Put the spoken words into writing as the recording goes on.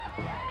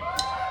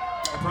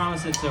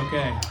promise it's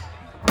okay.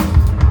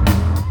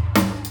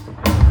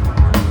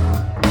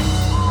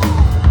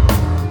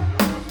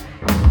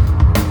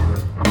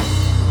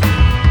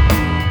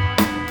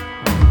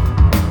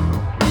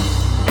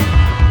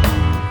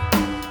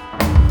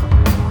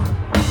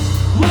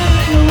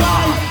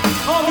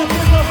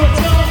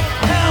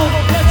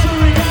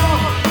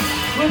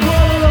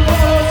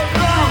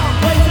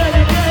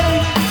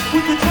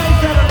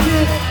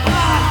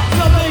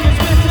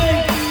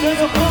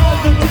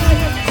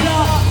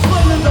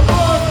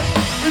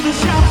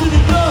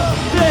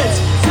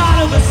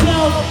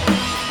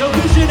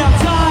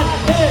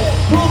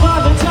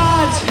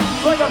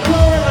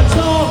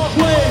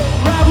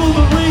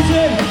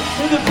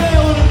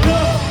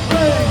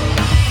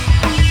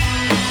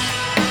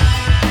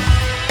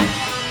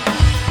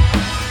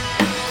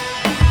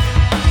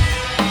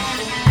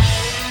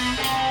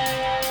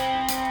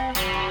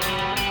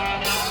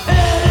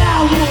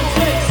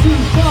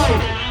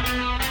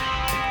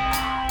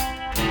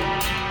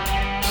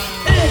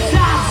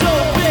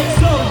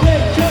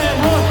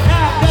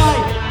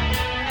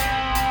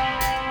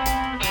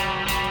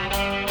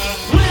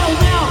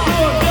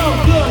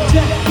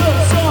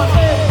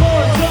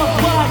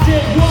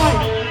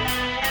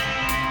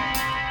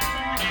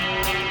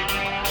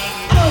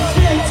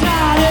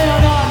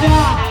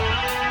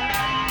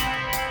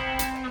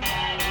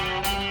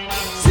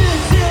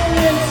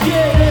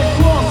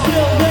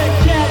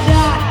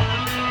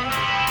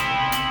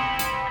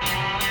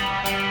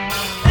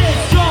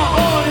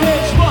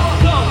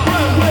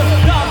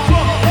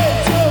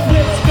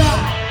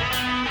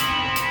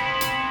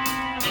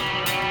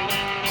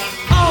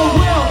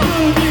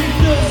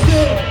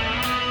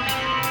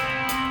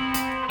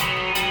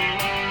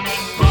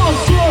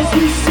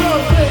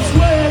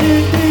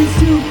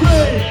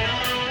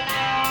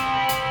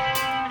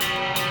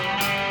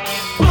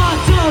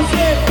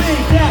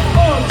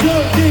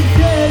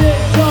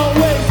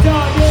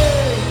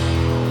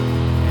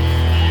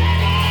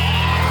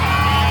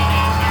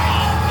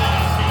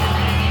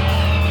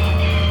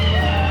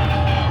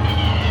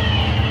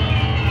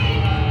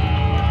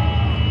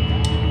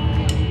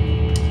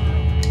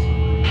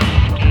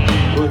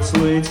 What's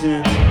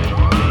latent?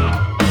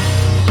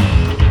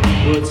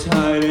 What's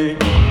hiding?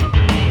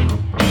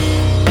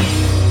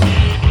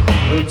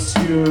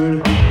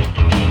 Obscured.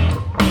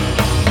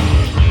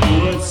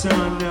 What's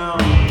unknown?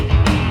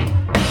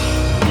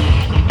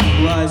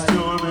 Lies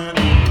dormant.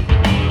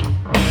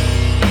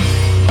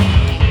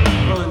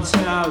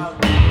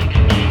 Untapped.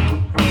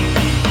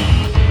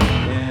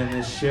 In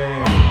the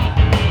shade.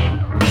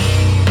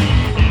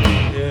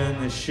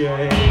 In the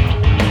shade.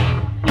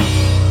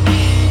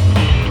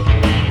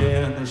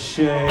 In the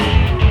shade.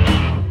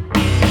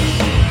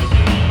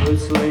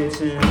 What's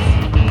latent?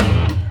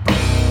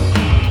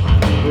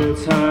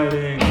 What's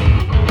hiding?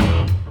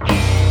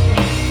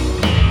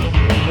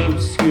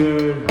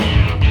 Obscured.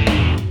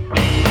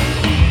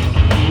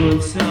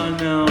 What's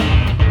unknown?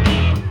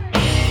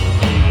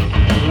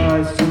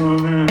 Lies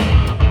dormant.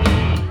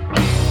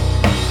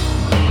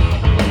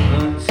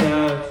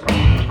 Untapped.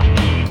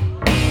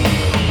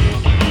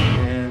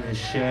 In the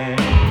shade.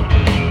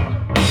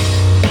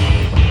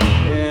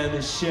 In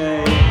the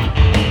shade.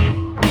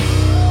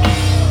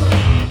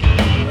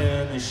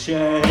 In the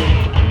shade.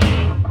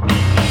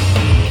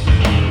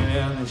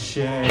 In the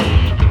shade.